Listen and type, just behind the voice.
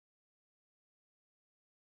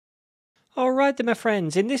Alright then my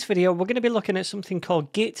friends, in this video we're going to be looking at something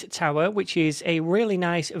called Git Tower, which is a really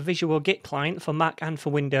nice visual Git client for Mac and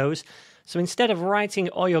for Windows. So instead of writing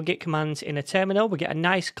all your Git commands in a terminal, we get a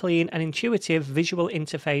nice, clean and intuitive visual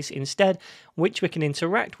interface instead, which we can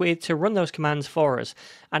interact with to run those commands for us.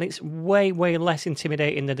 And it's way less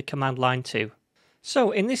intimidating than the command line too.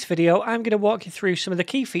 So in this video, I'm going to walk you through some of the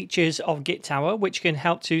key features of Git Tower, which can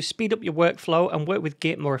help to speed up your workflow and work with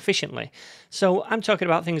Git more efficiently. So I'm talking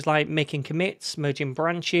about things like making commits, merging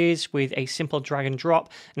branches with a simple drag and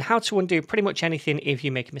drop, and how to undo pretty much anything if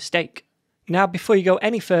you make a mistake. Now, before you go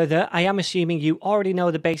any further, I am assuming you already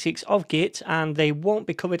know the basics of Git and they won't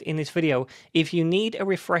be covered in this video. If you need a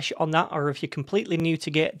refresh on that, or if you're completely new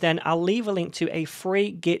to Git, then I'll leave a link to a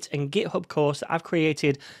free Git and GitHub course that I've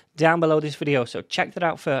created down below this video, so check that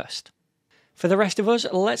out first. For the rest of us,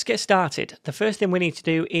 let's get started. The first thing we need to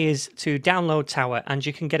do is to download Tower, and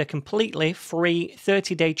you can get a completely free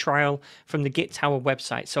 30-day trial from the Git Tower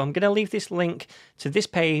website. So I'm going to leave this link to this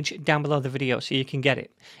page down below the video so you can get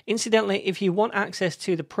it. Incidentally, if you want access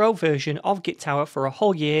to the pro version of Git Tower for a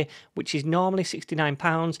whole year, which is normally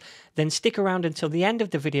 £69, then stick around until the end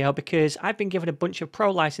of the video, because I've been given a bunch of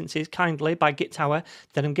pro licenses kindly by Git Tower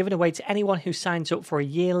that I'm giving away to anyone who signs up for a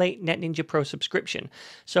yearly NetNinja Pro subscription.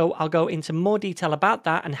 So I'll go into more detail about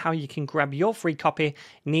that and how you can grab your free copy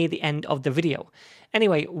near the end of the video.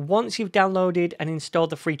 Anyway, once you've downloaded and installed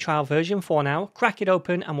the free trial version for now, crack it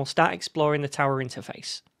open and we'll start exploring the Tower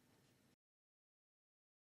interface.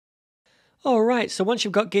 Alright, so once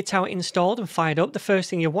you've got Git Tower installed and fired up, the first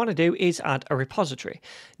thing you want to do is add a repository.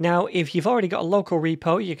 Now, if you've already got a local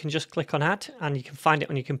repo, you can just click on Add and you can find it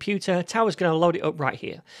on your computer. Tower's going to load it up right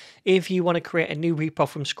here. If you want to create a new repo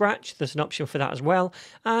from scratch, there's an option for that as well,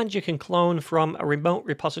 and you can clone from a remote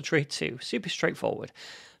repository too. Super straightforward.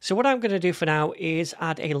 So what I'm going to do for now is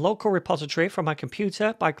add a local repository from my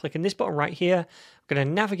computer by clicking this button right here. I'm going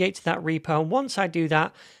to navigate to that repo, and once I do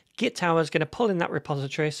that, Git Tower is going to pull in that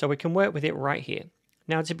repository so we can work with it right here.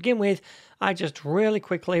 Now, to begin with, I just really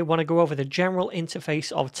quickly want to go over the general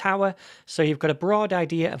interface of Tower so you've got a broad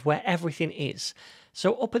idea of where everything is.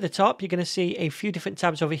 So up at the top, you're going to see a few different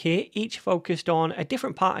tabs over here, each focused on a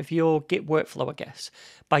different part of your Git workflow, I guess.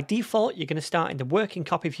 By default, you're going to start in the working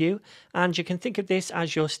copy view, and you can think of this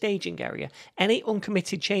as your staging area. Any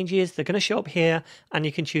uncommitted changes, they're going to show up here, and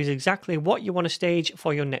you can choose exactly what you want to stage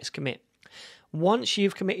for your next commit. Once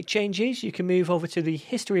you've committed changes, you can move over to the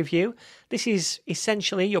history view. This is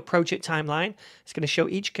essentially your project timeline. It's going to show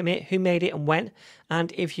each commit, who made it and when.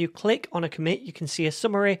 And if you click on a commit, you can see a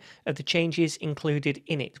summary of the changes included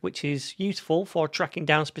in it, which is useful for tracking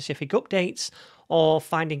down specific updates or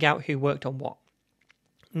finding out who worked on what.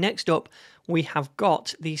 Next up, we have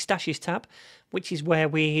got the Stashes tab, which is where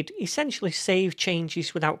we'd essentially save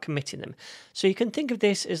changes without committing them. So you can think of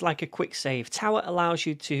this as like a quick save. Tower allows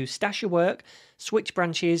you to stash your work, switch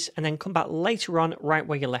branches, and then come back later on right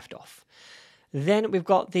where you left off. Then we've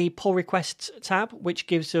got the pull requests tab, which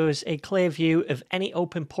gives us a clear view of any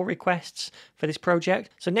open pull requests for this project.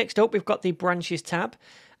 So next up, we've got the branches tab.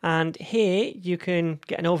 And here you can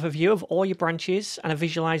get an overview of all your branches and a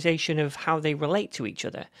visualization of how they relate to each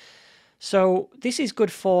other. So this is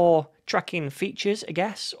good for tracking features, I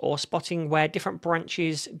guess, or spotting where different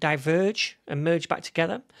branches diverge and merge back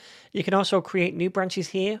together. You can also create new branches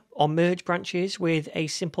here or merge branches with a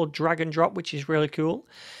simple drag and drop, which is really cool.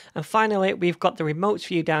 And finally, we've got the remotes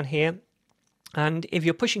view down here. And if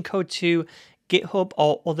you're pushing code to GitHub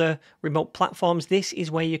or other remote platforms, this is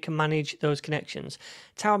where you can manage those connections.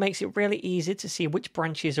 Tower makes it really easy to see which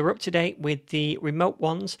branches are up to date with the remote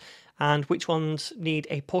ones and which ones need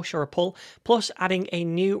a push or a pull. Plus, adding a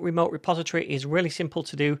new remote repository is really simple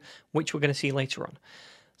to do, which we're going to see later on.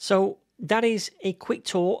 So that is a quick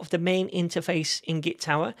tour of the main interface in Git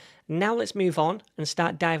Tower. Now let's move on and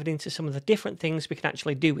start diving into some of the different things we can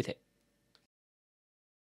actually do with it.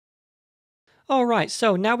 Alright,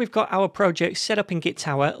 so now we've got our project set up in Git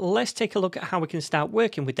Tower, let's take a look at how we can start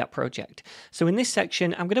working with that project. So in this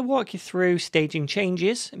section, I'm going to walk you through staging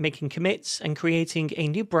changes, making commits, and creating a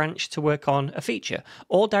new branch to work on a feature,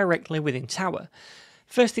 all directly within Tower.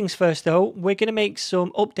 First things first though, we're going to make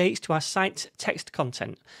some updates to our site text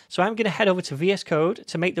content. So I'm going to head over to VS Code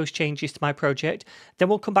to make those changes to my project, then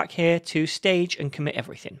we'll come back here to stage and commit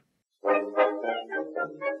everything.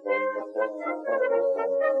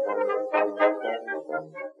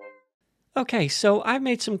 Okay, so I've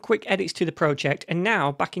made some quick edits to the project, and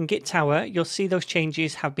now back in Git Tower, you'll see those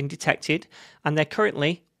changes have been detected and they're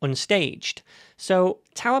currently unstaged. So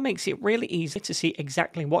Tower makes it really easy to see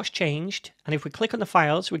exactly what's changed, and if we click on the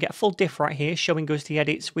files, we get a full diff right here showing us the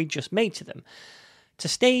edits we just made to them. To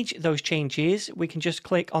stage those changes, we can just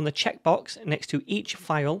click on the checkbox next to each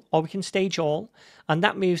file, or we can stage all, and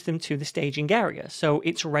that moves them to the staging area, so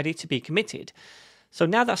it's ready to be committed. So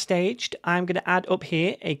now that's staged, I'm going to add up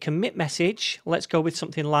here a commit message. Let's go with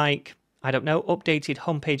something like, I don't know, updated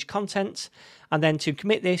homepage content. And then to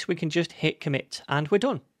commit this, we can just hit commit and we're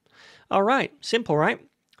done. All right, simple, right?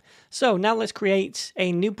 So now let's create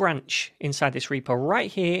a new branch inside this repo right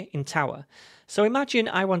here in Tower. So imagine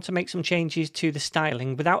I want to make some changes to the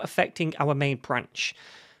styling without affecting our main branch.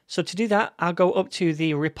 So to do that, I'll go up to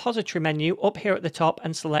the repository menu up here at the top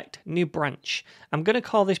and select new branch. I'm going to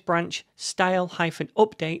call this branch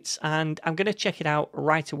style-updates and I'm going to check it out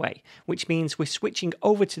right away, which means we're switching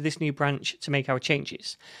over to this new branch to make our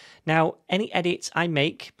changes. Now, any edits I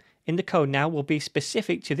make in the code now will be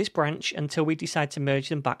specific to this branch until we decide to merge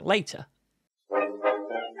them back later.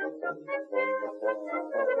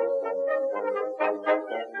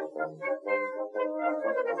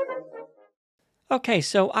 Okay,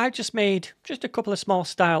 so I've just made just a couple of small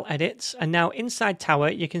style edits, and now inside Tower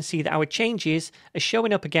you can see that our changes are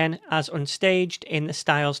showing up again as unstaged in the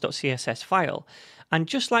styles.css file. And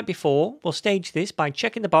just like before, we'll stage this by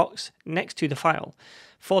checking the box next to the file.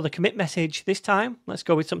 For the commit message this time, let's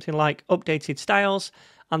go with something like updated styles,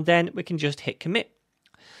 and then we can just hit commit.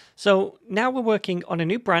 So now we're working on a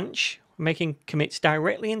new branch, making commits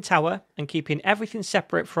directly in Tower and keeping everything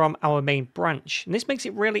separate from our main branch. And this makes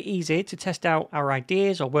it really easy to test out our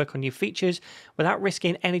ideas or work on new features without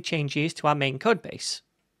risking any changes to our main codebase.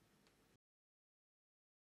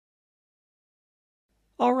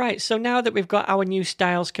 Alright, so now that we've got our new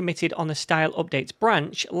styles committed on the style updates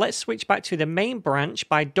branch, let's switch back to the main branch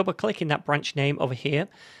by double clicking that branch name over here.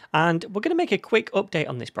 And we're going to make a quick update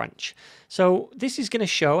on this branch. So this is going to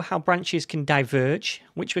show how branches can diverge,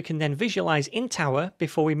 which we can then visualize in Tower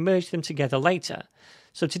before we merge them together later.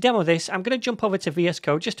 So to demo this, I'm going to jump over to VS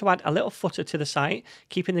Code just to add a little footer to the site,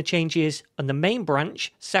 keeping the changes on the main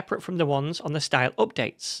branch separate from the ones on the style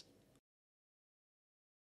updates.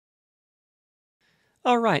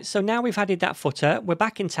 Alright, so now we've added that footer, we're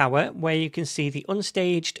back in Tower where you can see the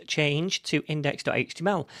unstaged change to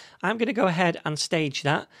index.html. I'm going to go ahead and stage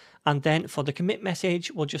that, and then for the commit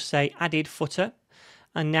message we'll just say added footer,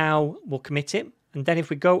 and now we'll commit it. And then if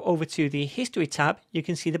we go over to the history tab, you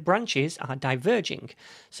can see the branches are diverging.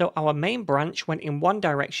 So our main branch went in one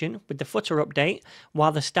direction with the footer update,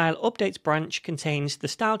 while the style updates branch contains the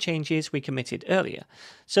style changes we committed earlier.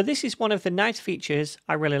 So this is one of the nice features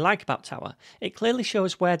I really like about Tower. It clearly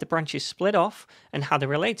shows where the branches split off and how they're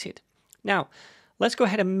related. Now, let's go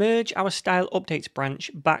ahead and merge our style updates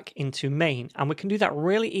branch back into main, and we can do that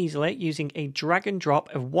really easily using a drag and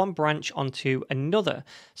drop of one branch onto another.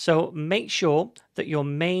 So make sure that your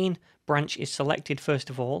main branch is selected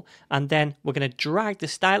first of all, and then we're going to drag the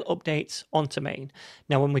style updates onto main.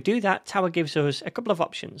 Now when we do that, Tower gives us a couple of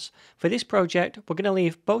options. For this project, we're going to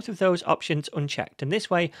leave both of those options unchecked, and this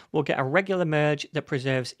way we'll get a regular merge that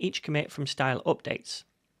preserves each commit from style updates.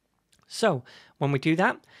 So when we do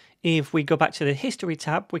that, if we go back to the history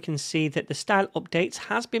tab, we can see that the style updates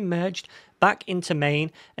has been merged back into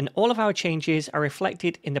main and all of our changes are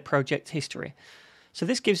reflected in the project history. So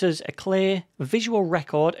this gives us a clear visual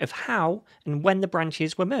record of how and when the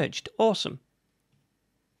branches were merged. Awesome.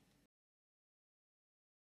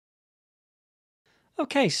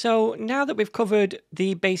 Okay, so now that we've covered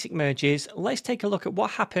the basic merges, let's take a look at what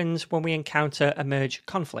happens when we encounter a merge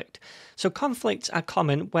conflict. So conflicts are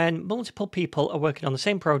common when multiple people are working on the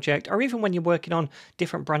same project, or even when you're working on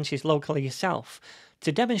different branches locally yourself.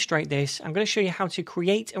 To demonstrate this, I'm going to show you how to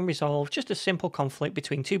create and resolve just a simple conflict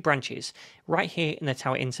between two branches right here in the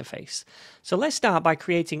Tower interface. So let's start by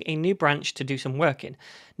creating a new branch to do some work in.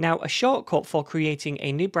 Now, a shortcut for creating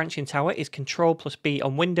a new branch in Tower is Control+B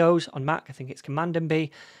on Windows. On Mac, I think it's Command and B.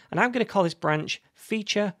 And I'm going to call this branch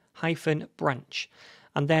feature-branch.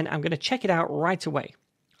 And then I'm going to check it out right away.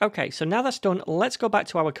 Okay, so now that's done, let's go back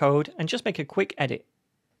to our code and just make a quick edit.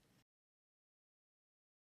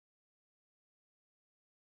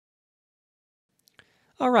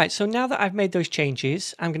 Alright, so now that I've made those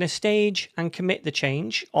changes, I'm going to stage and commit the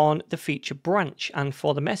change on the feature branch. And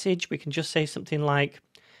for the message, we can just say something like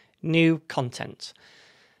new content.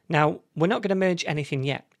 Now, we're not going to merge anything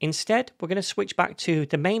yet. Instead, we're going to switch back to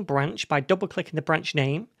the main branch by double-clicking the branch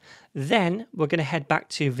name. Then we're going to head back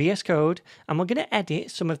to VS Code and we're going to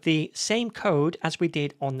edit some of the same code as we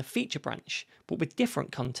did on the feature branch, but with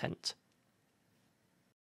different content.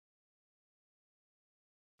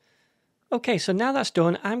 Okay, so now that's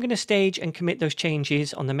done, I'm going to stage and commit those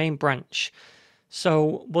changes on the main branch.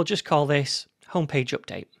 So we'll just call this homepage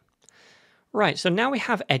update. Right, so now we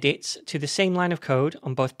have edits to the same line of code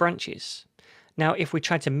on both branches. Now, if we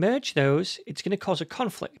try to merge those, it's going to cause a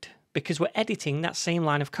conflict because we're editing that same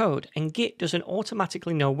line of code and Git doesn't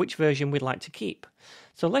automatically know which version we'd like to keep.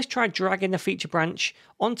 So let's try dragging the feature branch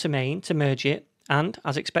onto main to merge it. And,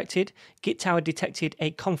 as expected, Git Tower detected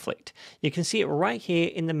a conflict. You can see it right here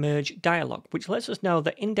in the merge dialog, which lets us know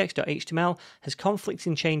that index.html has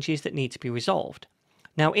conflicting changes that need to be resolved.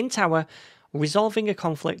 Now, in Tower, resolving a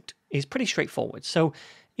conflict is pretty straightforward. So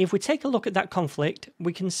if we take a look at that conflict,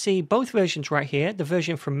 we can see both versions right here, the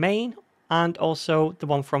version from main and also the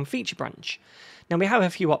one from feature branch. Now we have a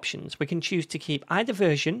few options. We can choose to keep either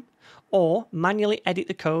version or manually edit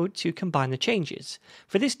the code to combine the changes.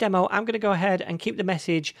 For this demo, I'm going to go ahead and keep the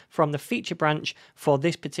message from the feature branch for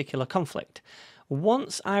this particular conflict.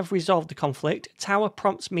 Once I've resolved the conflict, Tower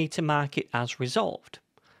prompts me to mark it as resolved.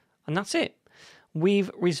 And that's it.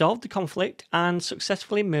 We've resolved the conflict and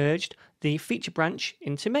successfully merged the feature branch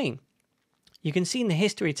into main. You can see in the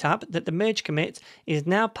history tab that the merge commit is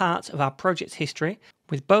now part of our project's history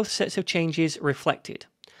with both sets of changes reflected.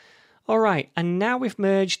 Alright, and now we've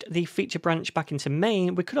merged the feature branch back into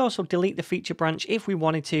main, we could also delete the feature branch if we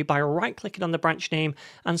wanted to by right-clicking on the branch name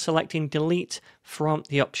and selecting delete from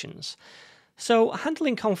the options. So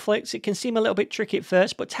handling conflicts, it can seem a little bit tricky at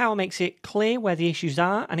first, but Tower makes it clear where the issues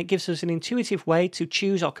are and it gives us an intuitive way to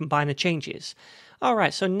choose or combine the changes.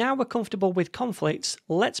 Alright, so now we're comfortable with conflicts,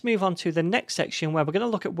 let's move on to the next section where we're going to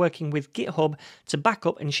look at working with GitHub to back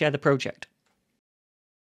up and share the project.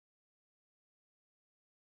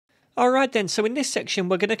 Alright then, so in this section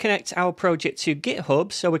we're going to connect our project to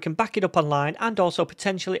GitHub so we can back it up online and also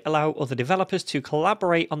potentially allow other developers to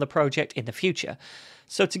collaborate on the project in the future.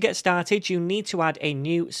 So to get started, you need to add a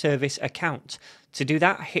new service account. To do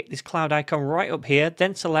that, hit this cloud icon right up here,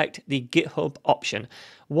 then select the GitHub option.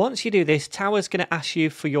 Once you do this, Tower's going to ask you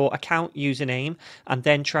for your account username and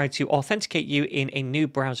then try to authenticate you in a new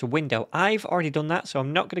browser window. I've already done that, so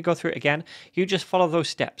I'm not going to go through it again. You just follow those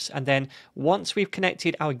steps. And then once we've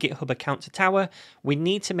connected our GitHub account to Tower, we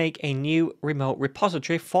need to make a new remote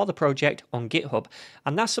repository for the project on GitHub.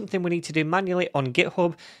 And that's something we need to do manually on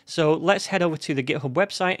GitHub. So let's head over to the GitHub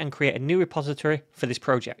website and create a new repository for this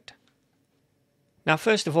project. Now,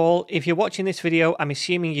 first of all, if you're watching this video, I'm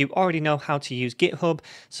assuming you already know how to use GitHub,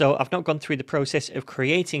 so I've not gone through the process of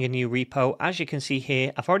creating a new repo. As you can see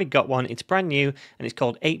here, I've already got one. It's brand new, and it's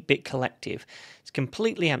called 8-Bit Collective. It's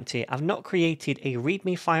completely empty. I've not created a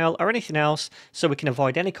README file or anything else, so we can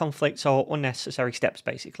avoid any conflicts or unnecessary steps,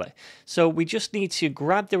 basically. So we just need to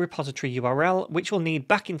grab the repository URL, which we'll need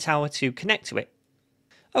back in Tower to connect to it.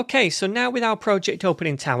 Okay, so now with our project open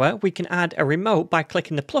in Tower, we can add a remote by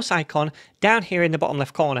clicking the plus icon down here in the bottom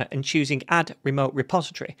left corner and choosing Add Remote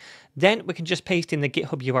Repository. Then we can just paste in the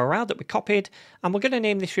GitHub URL that we copied, and we're going to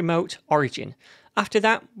name this remote Origin. After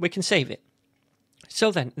that, we can save it.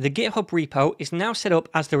 So then, the GitHub repo is now set up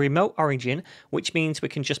as the remote origin, which means we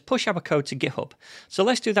can just push our code to GitHub. So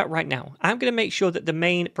let's do that right now. I'm going to make sure that the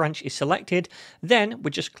main branch is selected, then we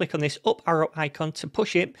just click on this up arrow icon to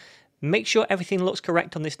push it. Make sure everything looks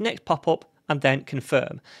correct on this next pop-up and then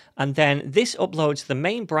confirm. And then this uploads the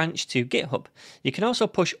main branch to GitHub. You can also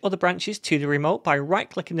push other branches to the remote by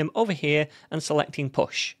right-clicking them over here and selecting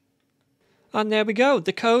push. And there we go,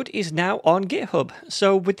 the code is now on GitHub.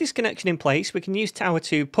 So with this connection in place, we can use Tower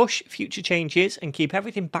to push future changes and keep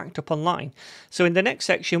everything backed up online. So in the next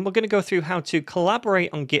section, we're going to go through how to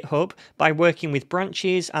collaborate on GitHub by working with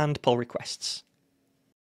branches and pull requests.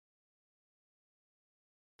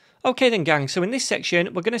 Okay then gang, so in this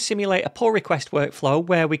section we're going to simulate a pull request workflow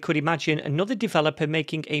where we could imagine another developer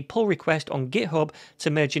making a pull request on GitHub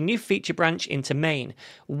to merge a new feature branch into main.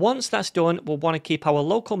 Once that's done, we'll want to keep our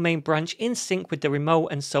local main branch in sync with the remote,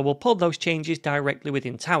 and so we'll pull those changes directly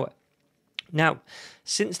within Tower. Now,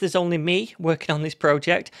 since there's only me working on this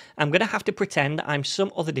project, I'm going to have to pretend I'm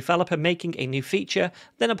some other developer making a new feature,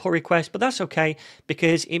 then a pull request, but that's okay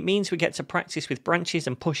because it means we get to practice with branches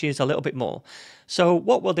and pushes a little bit more. So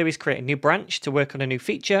what we'll do is create a new branch to work on a new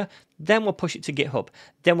feature, then we'll push it to GitHub.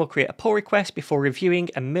 Then we'll create a pull request before reviewing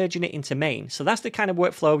and merging it into main. So that's the kind of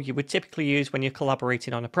workflow you would typically use when you're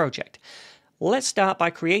collaborating on a project. Let's start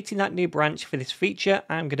by creating that new branch for this feature.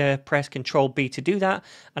 I'm going to press Ctrl B to do that,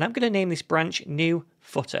 and I'm going to name this branch New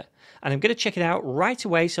Footer. And I'm going to check it out right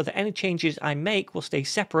away so that any changes I make will stay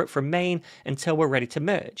separate from main until we're ready to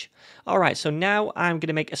merge. Alright, so now I'm going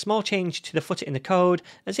to make a small change to the footer in the code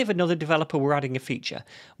as if another developer were adding a feature.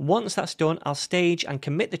 Once that's done, I'll stage and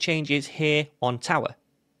commit the changes here on Tower.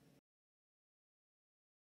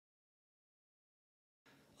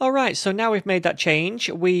 Alright, so now we've made that change,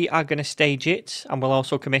 we are going to stage it and we'll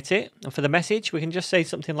also commit it. And for the message, we can just say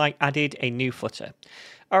something like added a new footer.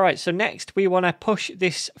 Alright, so next we want to push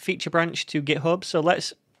this feature branch to GitHub. So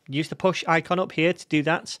let's use the push icon up here to do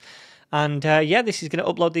that. And yeah, this is going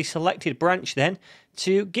to upload the selected branch then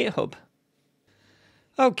to GitHub.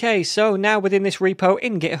 Okay, so now within this repo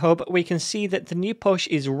in GitHub, we can see that the new push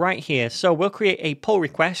is right here. So we'll create a pull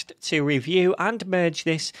request to review and merge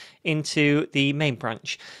this into the main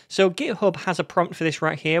branch. So GitHub has a prompt for this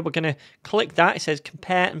right here. We're going to click that. It says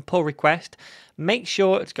compare and pull request. Make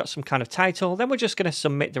sure it's got some kind of title. Then we're just going to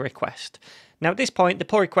submit the request. Now at this point, the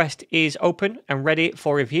pull request is open and ready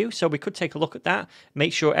for review. So we could take a look at that,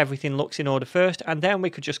 make sure everything looks in order first, and then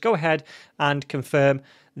we could just go ahead and confirm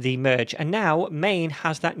the merge. And now main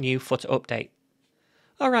has that new footer update.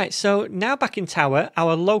 Alright, so now back in Tower,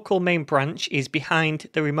 our local main branch is behind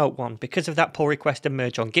the remote one because of that pull request and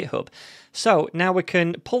merge on GitHub. So now we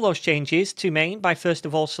can pull those changes to main by first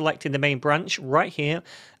of all selecting the main branch right here.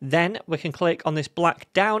 Then we can click on this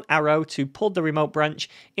black down arrow to pull the remote branch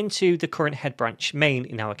into the current head branch, main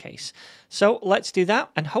in our case. So let's do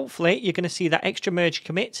that, and hopefully you're going to see that extra merge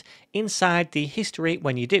commit inside the history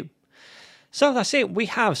when you do. So that's it, we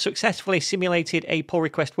have successfully simulated a pull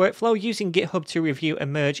request workflow using GitHub to review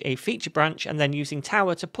and merge a feature branch, and then using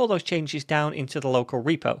Tower to pull those changes down into the local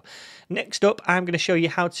repo. Next up, I'm going to show you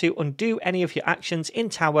how to undo any of your actions in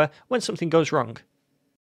Tower when something goes wrong.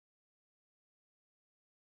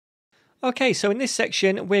 Okay, so in this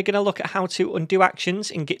section, we're going to look at how to undo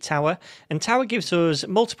actions in Git Tower. And Tower gives us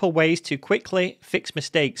multiple ways to quickly fix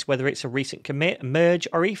mistakes, whether it's a recent commit, a merge,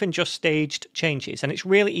 or even just staged changes. And it's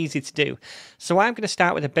really easy to do. So I'm going to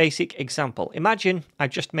start with a basic example. Imagine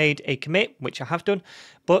I've just made a commit, which I have done,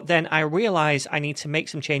 but then I realize I need to make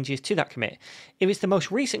some changes to that commit. If it's the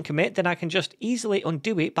most recent commit, then I can just easily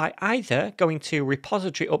undo it by either going to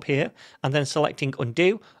repository up here and then selecting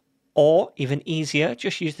undo, or even easier,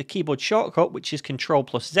 just use the keyboard shortcut, which is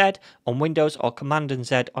Ctrl+Z on Windows or Command and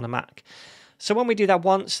Z on a Mac. So when we do that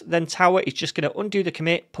once, then Tower is just going to undo the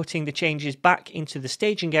commit, putting the changes back into the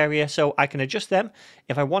staging area so I can adjust them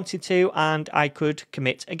if I wanted to, and I could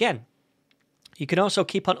commit again. You can also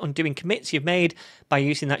keep on undoing commits you've made by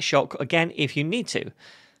using that shortcut again if you need to.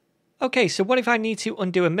 Okay, so what if I need to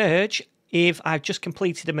undo a merge? If I've just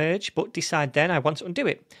completed a merge but decide then I want to undo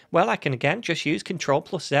it? Well, I can again just use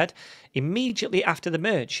Ctrl+Z immediately after the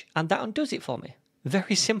merge, and that undoes it for me.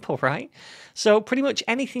 Very simple, right? So pretty much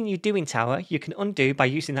anything you do in Tower, you can undo by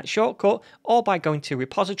using that shortcut or by going to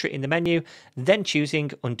repository in the menu, then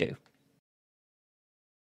choosing undo.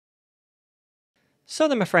 So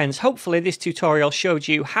then my friends, hopefully this tutorial showed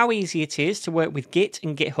you how easy it is to work with Git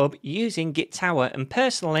and GitHub using Git Tower, and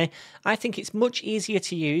personally I think it's much easier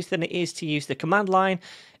to use than it is to use the command line.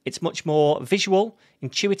 It's much more visual,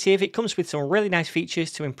 intuitive, it comes with some really nice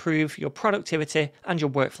features to improve your productivity and your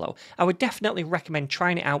workflow. I would definitely recommend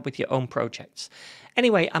trying it out with your own projects.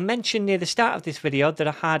 Anyway, I mentioned near the start of this video that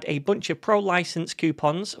I had a bunch of pro license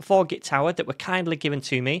coupons for Git Tower that were kindly given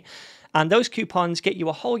to me. And those coupons get you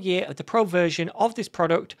a whole year of the pro version of this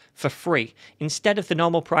product for free, instead of the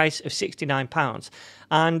normal price of £69.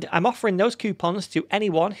 And I'm offering those coupons to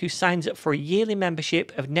anyone who signs up for a yearly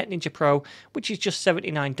membership of NetNinja Pro, which is just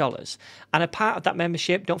 $79. And a part of that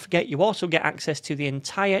membership, don't forget, you also get access to the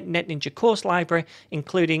entire NetNinja course library,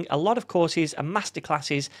 including a lot of courses and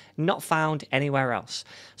masterclasses not found anywhere else.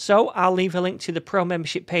 So I'll leave a link to the pro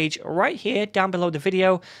membership page right here down below the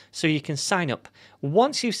video so you can sign up.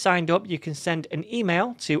 Once you've signed up, you can send an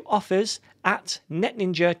email to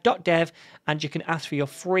offers@netninja.dev and you can ask for your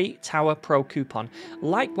free Tower Pro coupon.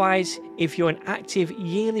 Likewise, if you're an active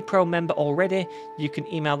yearly Pro member already, you can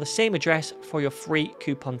email the same address for your free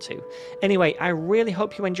coupon too. Anyway, I really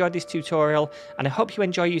hope you enjoyed this tutorial, and I hope you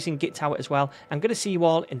enjoy using Git Tower as well. I'm going to see you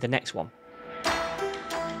all in the next one.